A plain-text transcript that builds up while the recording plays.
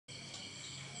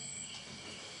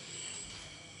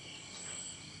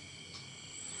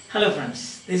Hello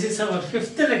friends, this is our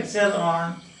fifth lecture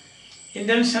on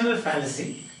intentional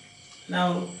fallacy.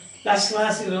 Now, last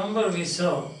class you remember we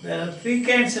saw there are three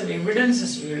kinds of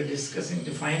evidences we were discussing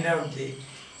to find out the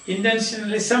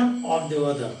intentionalism of the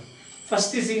author.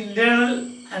 First is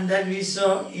internal, and then we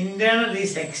saw internal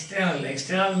is external.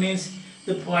 External means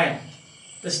the poem,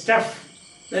 the stuff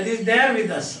that is there with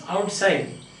us outside,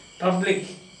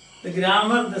 public, the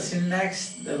grammar, the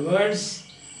syntax, the words,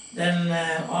 then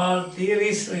all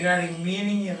theories regarding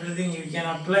meaning, everything you can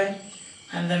apply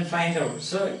and then find out.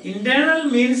 So internal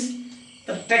means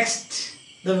the text,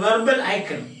 the verbal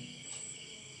icon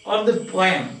or the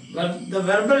poem. But the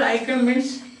verbal icon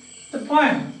means the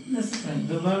poem.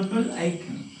 The verbal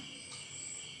icon.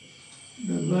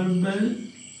 The verbal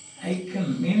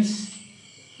icon means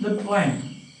the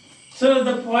poem. So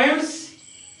the poems,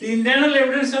 the internal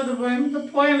evidence of the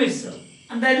poem itself.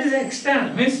 And that is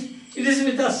external, means it is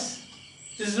with us.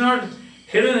 It is not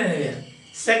hidden anywhere.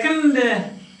 Second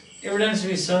evidence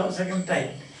we saw, second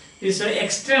type, we saw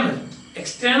external.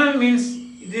 External means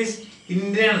it is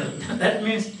internal. That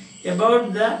means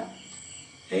about the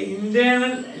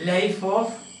internal life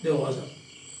of the author.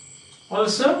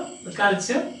 Also the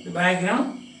culture, the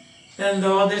background, then the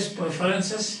author's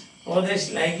preferences,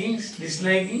 author's likings,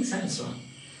 dislikings and so on.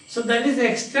 So that is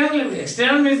external.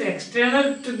 External means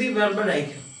external to the verbal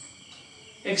icon.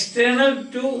 External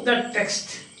to the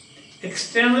text,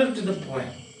 external to the poem.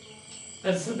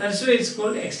 That's why it's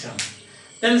called external.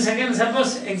 Then second,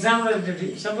 suppose external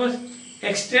evidence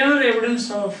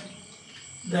of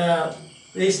the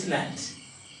wastelands.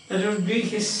 That would be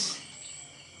his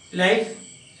life,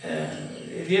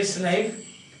 Eliot's life,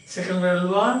 Second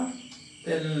World War,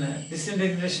 then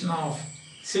disintegration of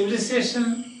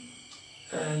civilization,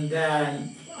 and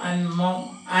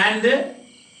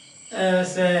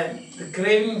the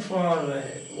craving for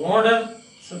water.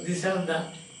 So these are the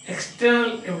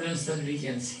external evidence that we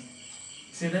can see.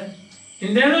 See that?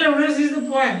 Internal evidence is the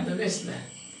poem, the wasteland.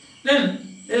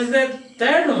 Then there is the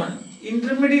third one,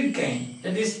 intermediate kind.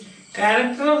 That is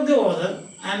character of the author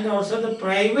and also the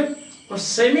private or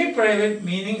semi-private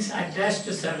meanings attached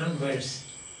to certain words.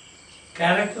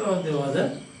 Character of the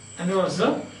author and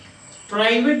also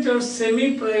private or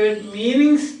semi-private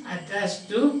meanings attached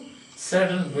to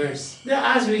certain words.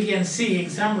 As we can see,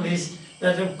 example is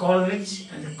that of Coleridge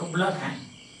and Kubla Khan.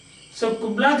 So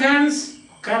Kubla Khan's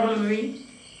vocabulary,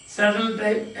 certain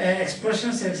type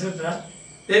expressions, etc.,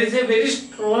 there is a very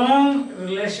strong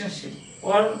relationship,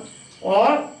 or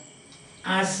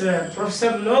as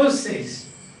Professor Lowe says,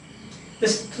 the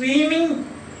streaming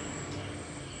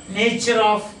nature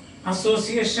of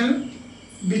association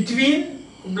between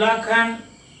Kubla Khan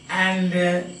and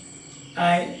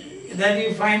that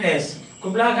you find as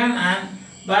Kubla Khan and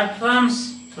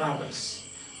Bartram's Travels.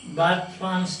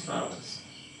 Bartram's Travels.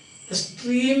 The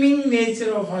streaming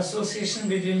nature of association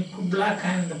between Kubla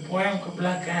Khan, the poem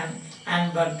Kubla Khan,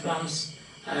 and Bartram's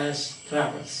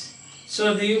Travels.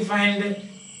 So there you find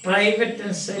private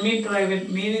and semi-private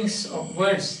meanings of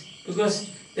words, because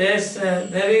there is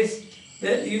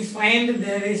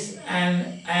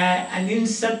an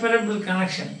inseparable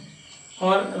connection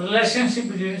or relationship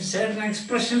between certain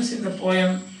expressions in the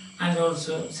poem and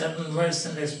also certain words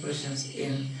and expressions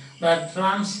in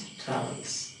Bartram's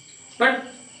Travels. But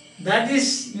that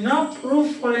is no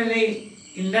proof for any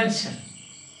intention.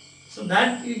 So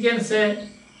that you can say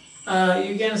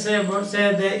about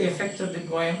the effect of the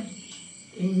poem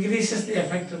increases the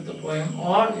effect of the poem,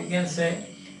 or you can say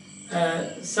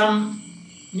some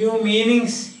new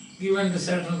meanings given to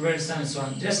certain words and so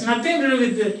on. Just nothing to do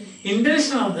with the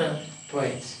intention of the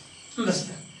poets.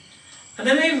 Understand? And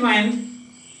then we find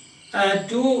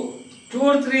two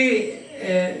or three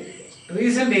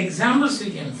recent examples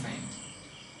we can find.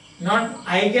 Not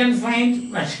I can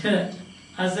find, but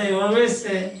as I always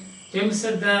say,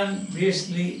 Wimsatt and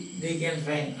Beardsley they can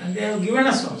find, and they have given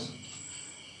us also.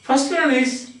 First one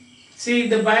is, see,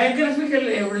 the biographical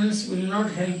evidence will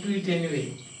not help you in any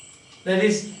way. That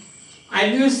is,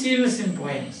 allusiveness in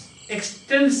poems,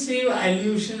 extensive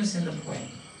allusions in the poem.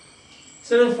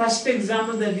 So the first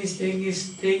example that he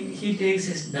takes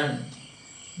is Donne.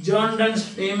 John Donne's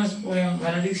famous poem,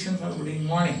 Valediction for Budding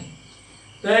Morning.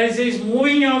 There it says,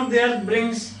 moving of the earth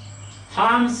brings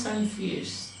harms and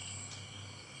fears.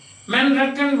 Men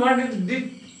reckon what it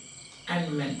did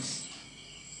and meant.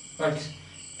 But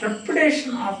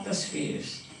trepidation of the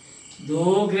spheres,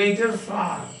 though greater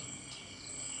far,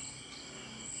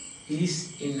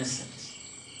 is innocence.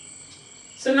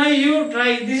 So now you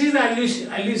try, this is the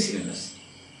allusiveness.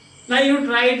 Now you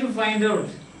try to find out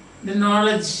the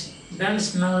knowledge,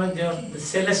 Donne's knowledge of the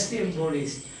celestial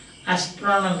bodies,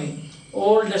 astronomy,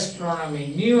 old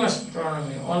astronomy, new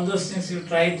astronomy, all those things you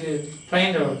try to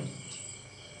find out.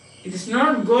 It is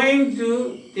not going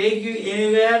to take you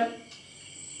anywhere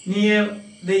near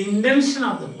the intention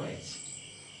of the poets.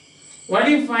 What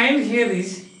you find here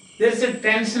is there is a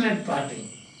tension at parting.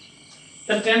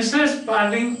 The tension at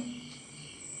parting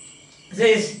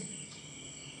says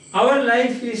our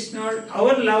love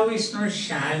is not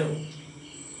shallow.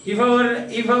 If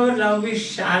our love is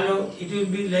shallow, it will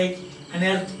be like an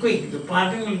earthquake. The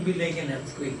parting will be like an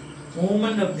earthquake,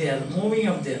 movement of the earth, moving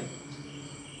of the earth.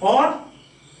 Or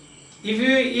if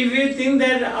you think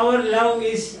that our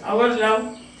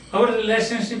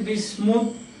relationship is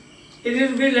smooth, it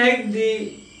will be like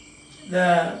the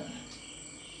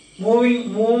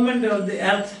movement of the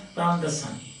earth around the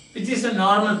sun, which is a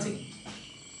normal thing.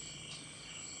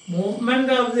 Movement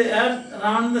of the earth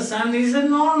around the sun is a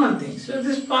normal thing. So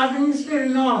this parting is very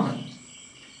normal.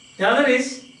 The other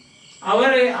is our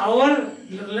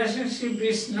relationship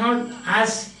is not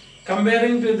as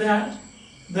comparing to the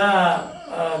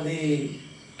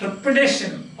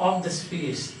trepidation of the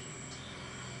spheres.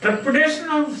 Trepidation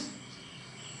of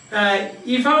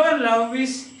if our love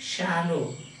is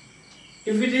shallow,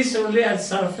 if it is only at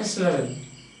surface level,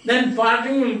 then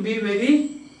parting will be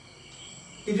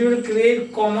it will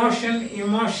create commotion,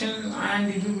 emotion, and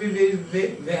it will be very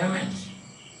vehement.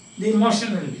 The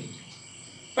emotion will be.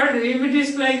 But if it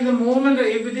is like the movement,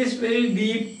 if it is very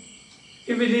deep,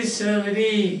 if it is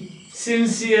very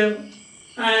sincere,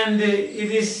 and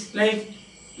it is like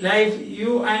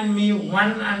you and me,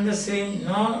 one and the same,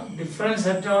 no difference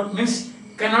at all, means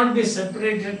cannot be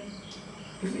separated.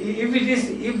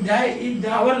 If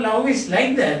our love is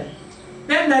like that,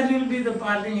 then that will be the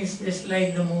parting is just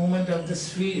like the movement of the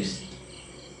spheres.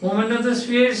 Movement of the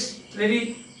spheres,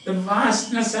 the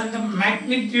vastness and the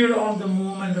magnitude of the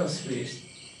movement of spheres.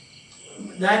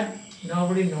 That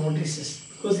nobody notices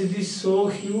because it is so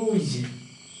huge.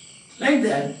 Like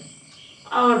that,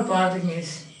 our parting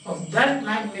is of that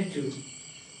magnitude,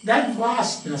 that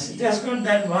vastness. It has got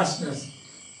that vastness.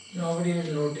 Nobody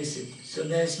will notice it. So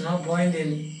there is no point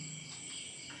in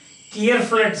tear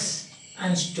floods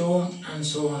and storm and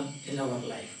so on in our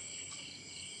life.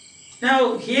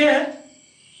 Now here,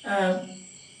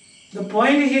 the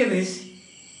point here is,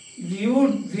 we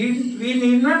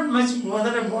need not much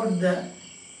bother about the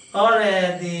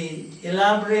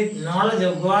elaborate knowledge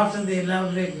of, go after the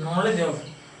elaborate knowledge of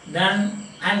Dunn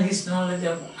and his knowledge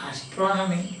of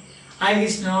astronomy and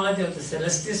his knowledge of the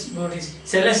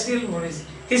celestial bodies,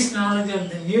 his knowledge of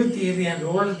the new theory and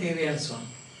old theory and so on.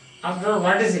 After all,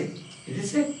 what is it? It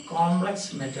is a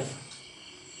complex metaphor.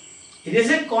 It is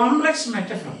a complex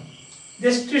metaphor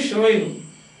just to show you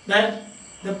that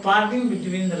the parting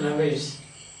between the lovers,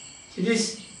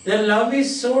 the love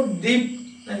is so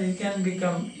deep that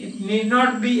it need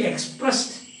not be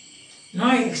expressed,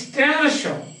 no external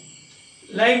show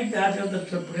like that of the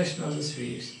trepidation of the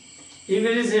spheres. If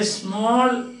it is at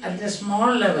a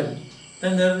small level,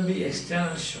 then there will be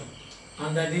external show,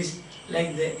 and that is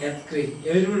like the earthquake.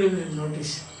 Everybody will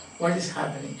notice what is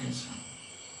happening and so on.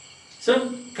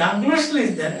 So conclusion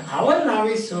is that our love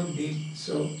is so deep,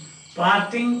 so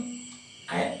parting,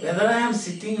 whether I am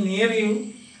sitting near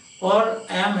you or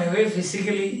I am away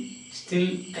physically,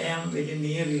 still I am very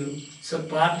near you. So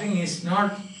parting is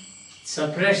not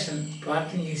separation,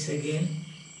 parting is again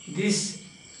it's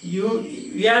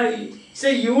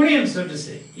a union, so to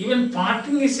say. Even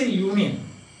parting is a union,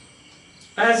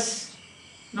 as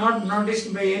not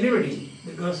noticed by anybody,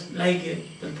 because like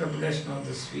the trepidation of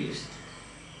the spheres.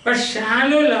 But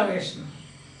shallow lovers,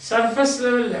 surface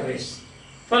level lovers.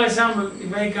 For example,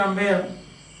 if I compare,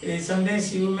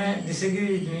 sometimes you may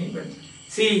disagree with me, but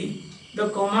see the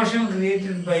commotion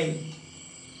created by,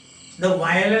 the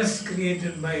violence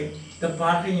created by the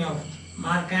parting of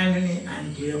Mark Antony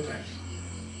and Cleopatra.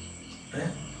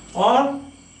 Or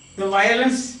the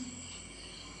violence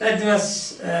that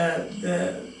was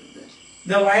the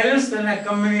violence that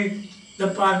accompanied the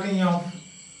parting of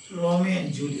Romeo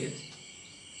and Juliet.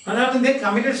 What happened? They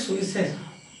committed suicide.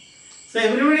 So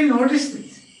everybody noticed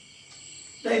it.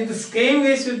 Like the same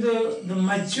ways with the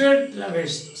matured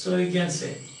lovers, so you can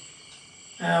say,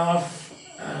 of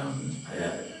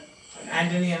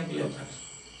Antony and Cleopatra.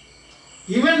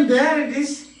 Even there it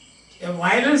is a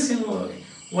violence involved.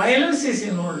 Violence is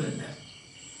involved in that.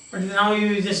 But now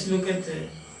you just look at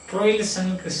Troilus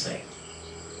and Chrysaor.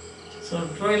 So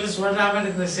Troilus, what happened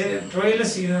to Chrysaor?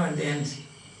 Troilus, at the end,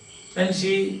 when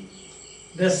she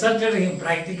deserted him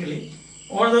practically.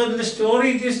 Although in the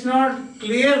story it is not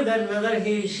clear that whether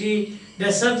she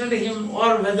deserted him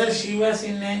or whether she was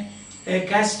in a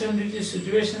catch-22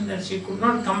 situation that she could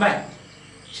not come back.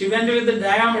 She went with the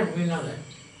diamond, we know that.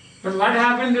 But what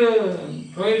happened to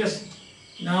Proilus?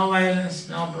 No violence,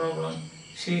 no problem.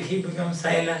 He becomes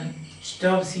silent,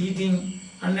 stops eating,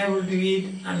 unable to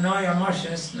eat, and no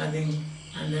emotions, nothing.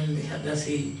 And then thus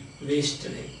he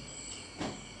wasted it.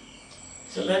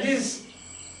 So that is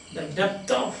the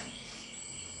depth of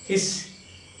his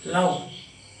love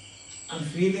and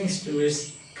feelings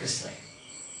towards Krishna.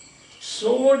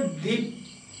 So deep,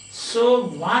 so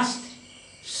vast,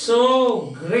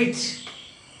 so great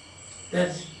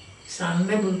that it's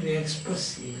unable to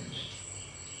express even.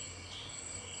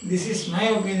 This is my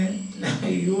opinion.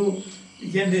 You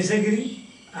can disagree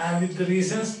with the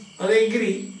reasons or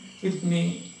agree with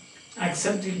me,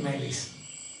 accept it my reason.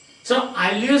 So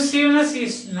allusiveness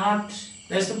is not,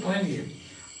 that's the point here.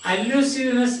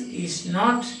 Allusiveness is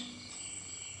not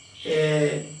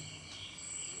a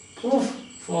proof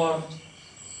for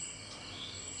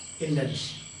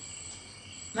intention.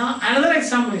 Now another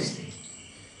example is this.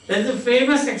 That is the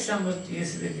famous example of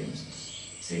T.S.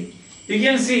 See, you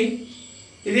can see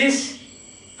it is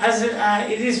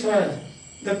for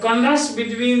the contrast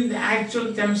between the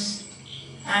actual themes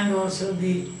and also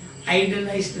the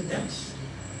idealized themes.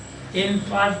 In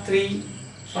part 3,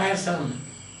 Fire Sermon,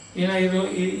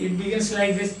 it begins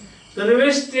like this: the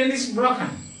reverse trend is broken.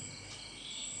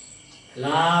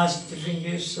 Last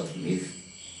fingers of leaf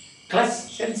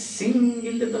clutch and sink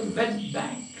into the wet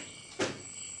bank.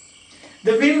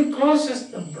 The wind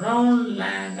crosses the brown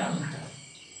land on her.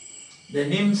 The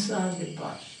nymphs are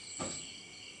depart.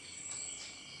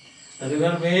 The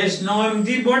river wears no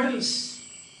empty bottles,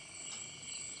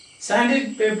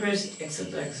 sanded papers,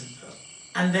 etc., etc.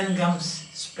 And then comes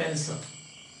Spencer.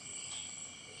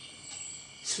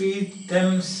 Sweet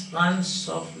Thames runs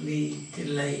softly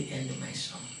till I end my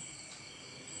song.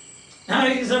 Now,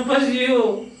 suppose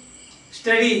you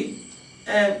study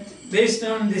based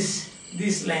on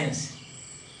these lines.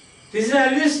 This is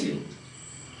allusive.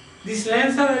 These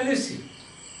lines are allusive.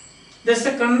 That's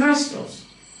the contrast also.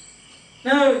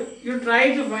 Now, you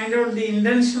try to find out the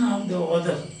intention of the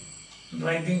author in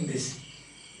writing this.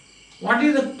 What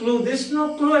is the clue? There is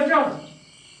no clue at all.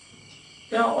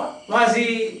 Was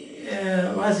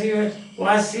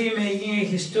he making a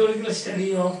historical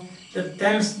study of the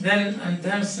Thames then and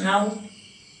Thames now?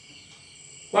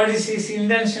 What is his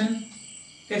intention?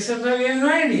 Etc. We have no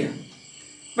idea.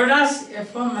 But as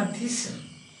F. Mathew,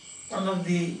 one of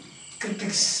the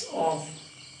critics of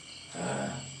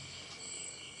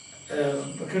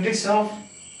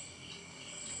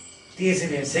T.S.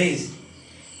 Eliot says,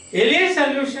 Eliot's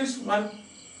allusions work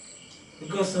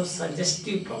because of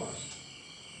suggestive power.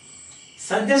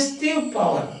 Suggestive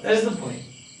power, that is the point.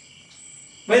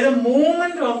 By the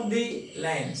movement of the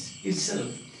lines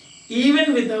itself,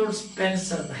 even without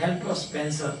Spencer, the help of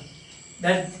Spencer,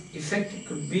 that effect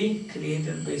could be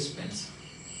created by Spencer.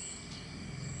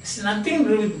 It's nothing to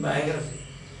do with biography,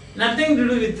 nothing to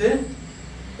do with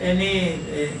any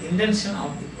intention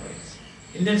of the poets.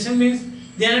 Intention means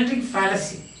genetic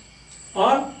fallacy,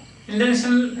 or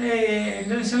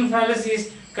intentional fallacy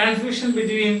is confusion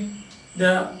between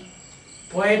the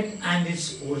poet and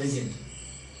its origin.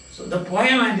 So the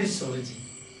poem and its origin.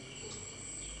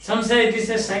 Some say it is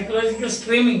a psychological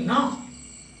streaming. No.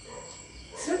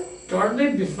 It's a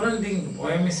totally different thing. The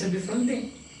poem is a different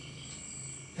thing.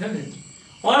 Isn't it?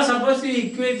 Or suppose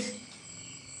we equate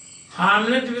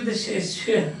Hamlet with the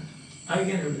Shakespeare. How can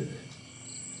you do that?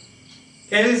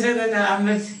 Can you say that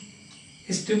Hamlet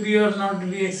is to be or not to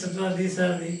be, etc. These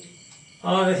are the,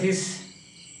 or his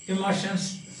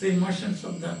emotions, the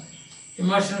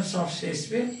emotions of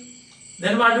Shakespeare?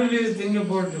 Then what will you think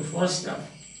about the false stuff?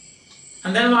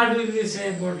 And then what will you say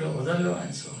about Othello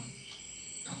and so on?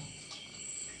 No.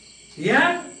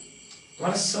 Here,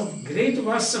 great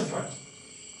works of art,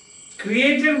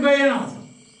 created by an author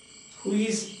who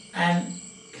is a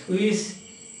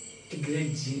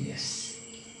great genius.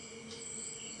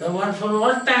 The one for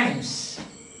all times.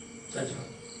 That's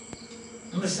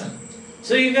all. Understand?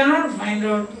 So you cannot find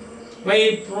out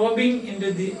by probing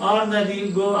into the, or that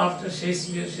you go after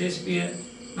Shakespeare. Shakespeare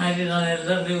married an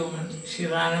elderly woman. She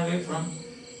ran away from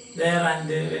there and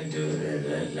went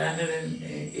to landed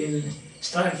in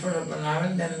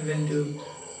Stratford-upon-Avon, then went to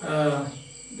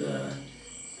the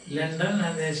London,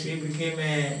 and then she became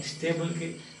a stable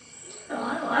keeper.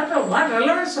 What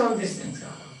relevance all these things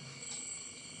are?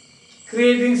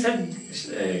 Creating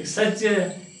such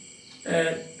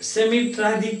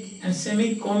semi-tragic and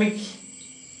semi-comic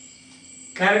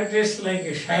characters like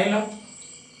a Shylock.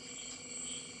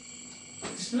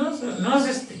 It's no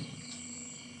such thing.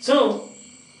 So,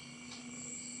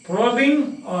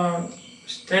 probing or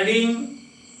studying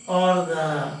or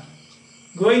the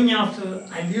going after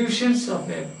allusions of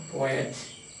a poet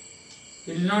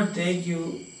will not take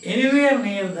you anywhere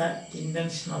near the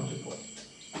intention of the poet.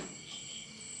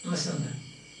 Understand that?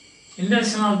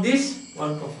 Intention of this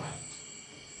work of art.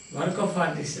 Work of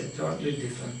art is a totally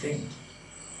different thing.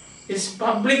 It's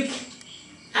public,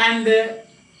 and the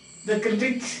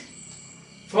critic,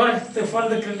 for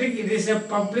the critic, it is a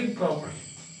public property.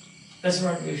 That's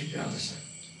what we should understand.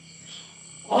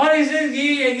 Or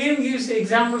he again gives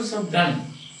examples of done.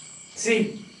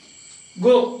 See,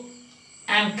 go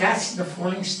and catch the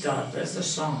falling star. That's the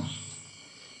song.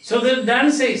 So the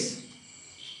done says,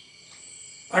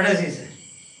 what does he say?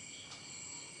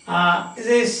 It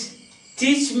says,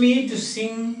 teach me to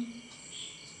sing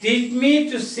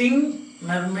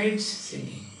mermaids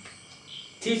singing.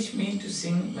 Teach me to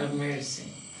sing mermaids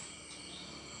singing.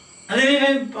 And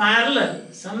then in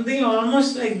parallel, something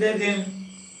almost like that in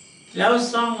Love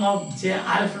Song of J.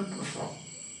 Alfred Prof.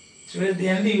 So at the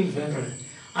end you will find it.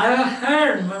 I have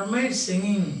heard mermaids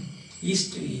singing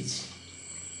east to east.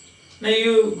 Now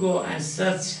you go and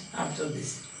search after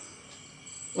this.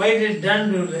 Why it is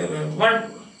done to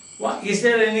what is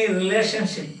there any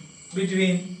relationship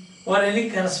between or any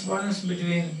correspondence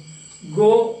between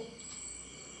go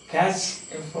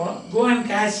and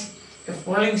catch a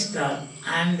falling star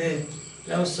and the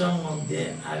love song of the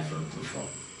Alfred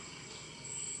Prof.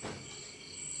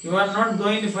 You are not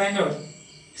going to find out.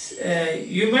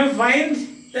 You may find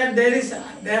that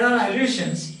there are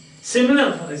allusions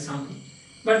similar, for example,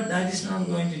 but that is not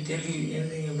going to tell you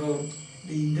anything about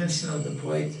the intention of the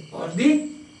poet or the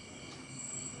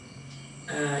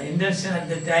intention at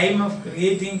the time of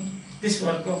creating this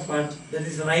work of art, that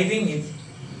is writing it,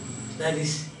 that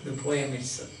is the poem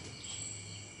itself.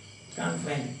 Can't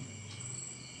find it.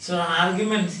 So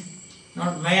argument,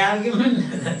 not my argument,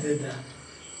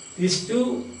 these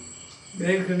two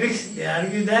great critics, they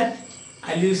argue that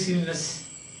allusiveness,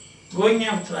 going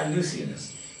after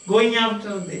allusiveness, going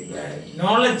after the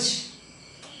knowledge.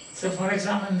 So for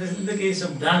example, in the case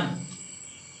of Donne,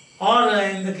 or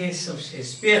in the case of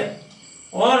Shakespeare,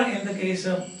 or in the case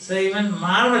of, say, even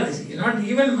Marvel, not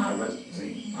even Marvel,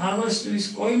 Marvel's to his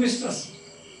co-mistress.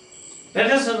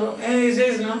 Let us, and he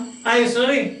says, no,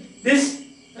 this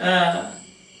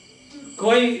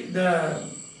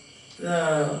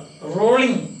the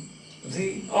rolling,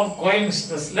 of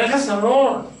co-mistress, let us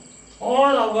roll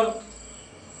all our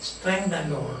strength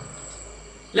and all.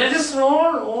 Let us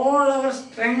roll all our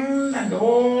strength and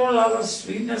all our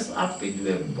sweetness up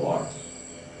into a ball.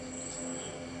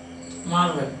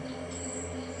 Marvel.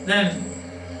 Then,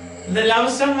 the love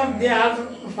song of the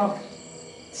Alfred Prof.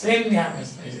 Same thing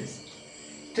happens.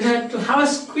 To have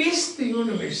squeezed the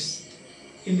universe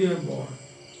into a ball.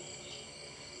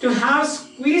 To have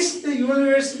squeezed the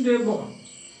universe into a ball.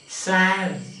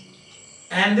 Sad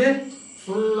and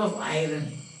full of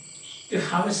irony. To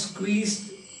have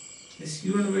squeezed this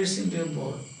universe into a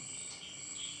ball.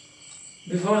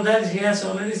 Before that, he has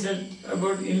already said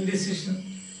about indecision,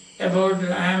 about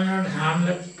I am not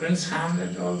Hamlet, Prince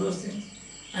Hamlet, all those things.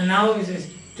 And now he says,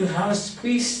 to have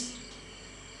squeezed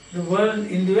the world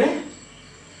into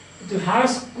to have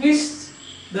squeezed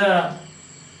the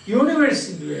universe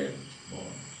into a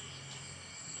ball.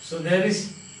 So there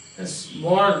is a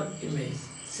small image.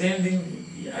 Same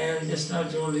thing I have just now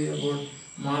told you about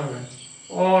Marvel.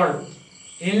 All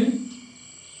in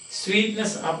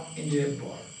sweetness up into a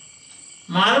ball.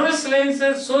 Marvel's lines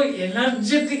are so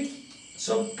energetic,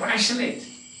 so passionate,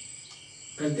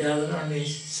 but the other one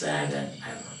is sad and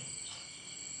ironic.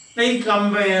 Like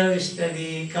compare,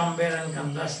 study, compare and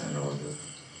contrast and all those.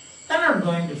 You are not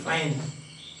going to find.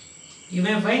 You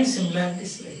may find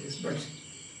similarities like this, but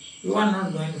you are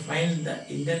not going to find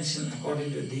the intention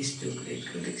according to these two great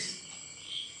critics.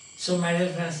 So, my dear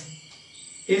friends,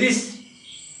 it is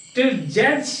to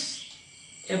judge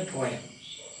a poem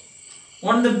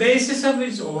on the basis of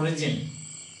its origin,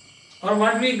 or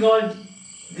what we call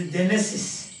the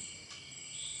genesis,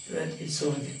 its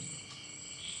origin,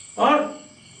 or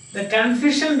the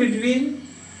confusion between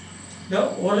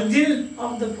the origin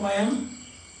of the poem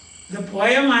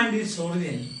and its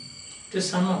origin, to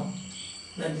sum up,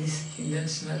 that is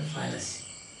intentional fallacy.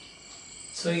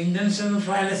 So intentional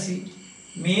fallacy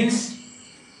means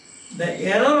the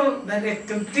error that a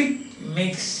critic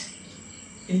makes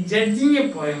in judging a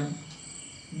poem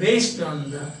based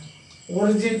on the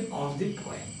origin of the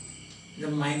poem, the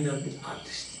mind of the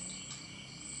artist.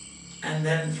 And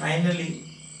then finally,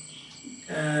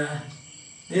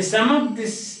 they sum up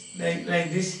this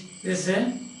like this. They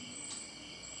say,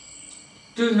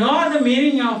 to know the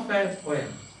meaning of a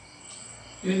poem,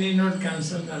 you need not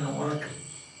consult an oracle.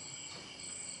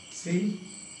 See,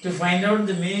 To find out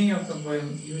the meaning of the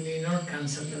poem, you need not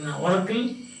consult an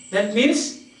oracle. That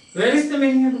means, where is the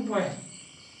meaning of the poem?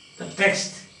 The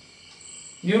text.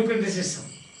 New criticism,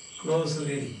 close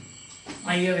reading.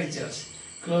 Higher Richards,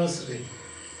 close reading.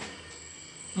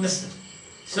 Understand?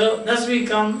 So, thus we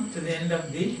come to the end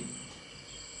of the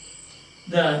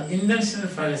intentional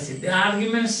fallacy. The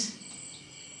arguments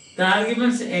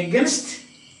against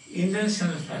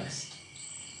intentional fallacy.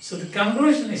 So, the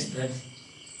conclusion is that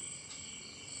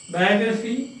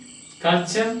biography,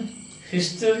 culture,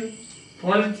 history,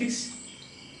 politics,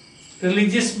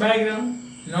 religious background,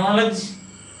 knowledge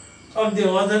of the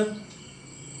author,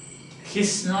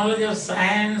 his knowledge of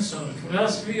science or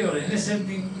philosophy or any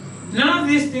something, none of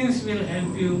these things will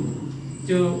help you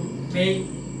to make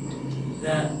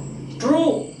the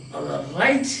true or the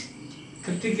right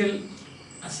critical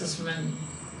assessment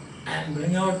and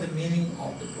bring out the meaning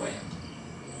of the poem.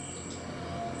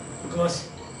 Because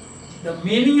the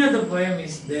meaning of the poem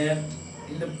is there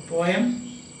in the poem,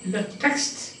 in the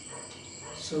text.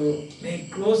 So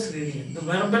make close reading, the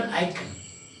verbal icon.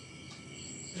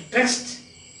 The text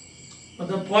of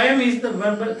the poem is the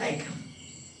verbal icon.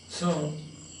 So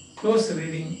close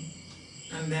reading,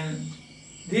 and then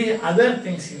the other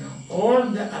things, all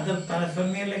the other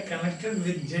paraphernalia connected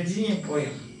with judging a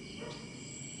poem.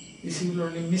 This will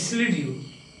only mislead you.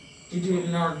 It will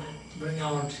not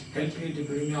help you to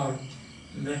bring out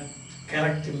the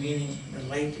correct meaning, the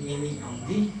right meaning of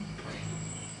the poem.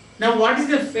 Now, what is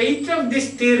the fate of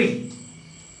this theory?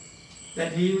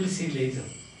 That we will see later.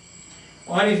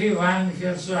 Or if you are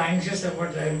so anxious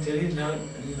about it, I will tell you now,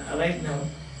 right now.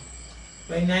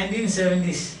 By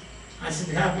 1970s, as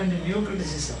it happened in New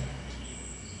Criticism,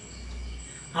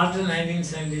 after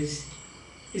 1970s,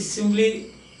 it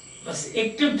simply was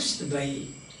eclipsed by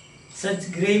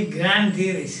such great grand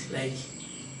theories like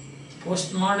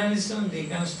postmodernism,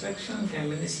 deconstruction,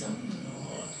 feminism.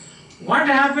 What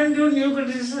happened to New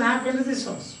Criticism happened to this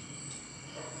also.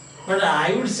 But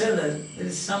I would say that there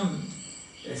is some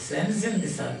sense in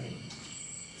this argument,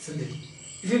 isn't it?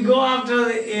 If you go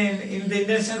after in the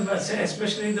intention,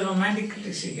 especially the romantic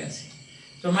critics, you can see.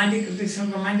 Romantic critics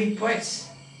and romantic poets.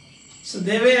 So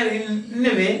they were, in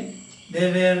a way,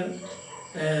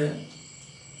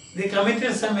 they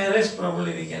committed some errors,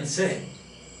 probably we can say.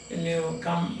 When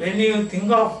you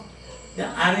think of the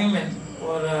argument,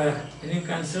 or when you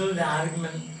consider the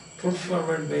argument put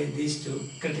forward by these two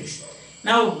critics.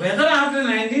 Now, whether after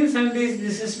 1970s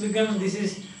this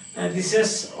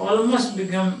has almost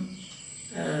become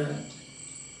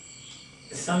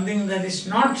something that is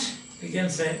not, we can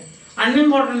say,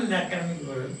 unimportant in the academic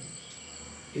world.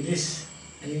 It is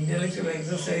an intellectual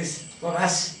exercise for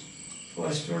us,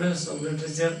 for students of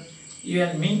literature, you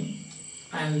and me,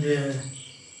 and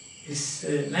it's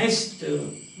nice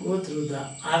to go through the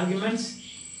arguments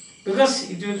because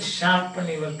it will sharpen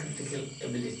your critical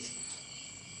ability.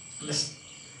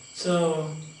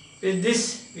 So, with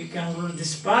this, we conclude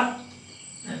this part,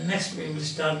 and next we will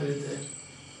start with the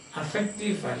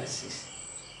affective fallacies.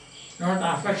 Not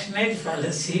affectionate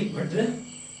fallacy, but the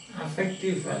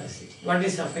affective fallacy. What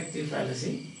is affective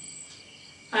fallacy?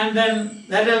 And then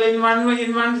that in one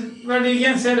word you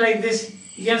can say like this,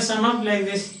 you can sum up like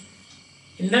this.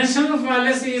 Intentional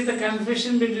fallacy is the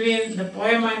confusion between the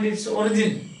poem and its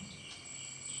origin.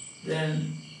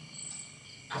 Then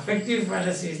affective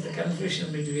fallacy is the confusion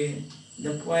between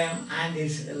the poem and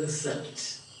its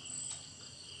result.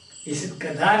 Is it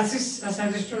catharsis, as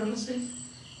Aristotle says?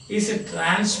 Is it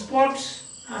transport,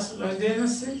 as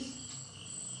Longinus says?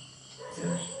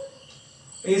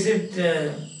 Is it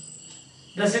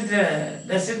does it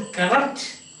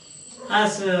corrupt,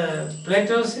 as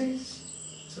Plato says?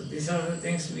 So these are the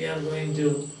things we are going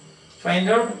to find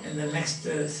out in the next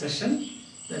session,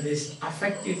 that is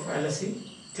affective fallacy.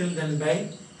 Till then, bye.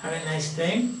 Have a nice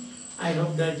time. I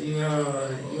hope that you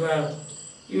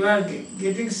are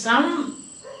getting some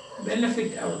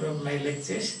benefit out of my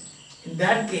lectures. In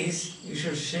that case, you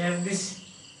should share this.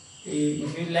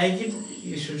 If you like it,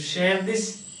 you should share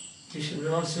this. You should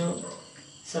also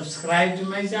subscribe to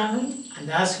my channel and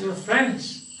ask your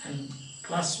friends and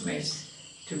classmates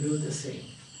to do the same.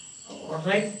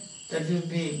 Alright? That will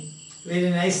be very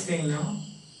nice thing now.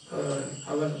 For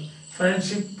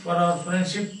our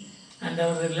friendship and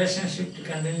our relationship to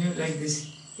continue like this.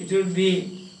 It will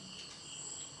be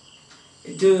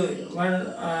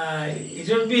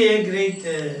a great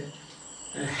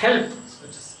help.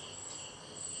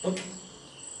 Okay,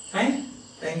 fine.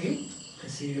 Thank you. I'll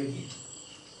see you again.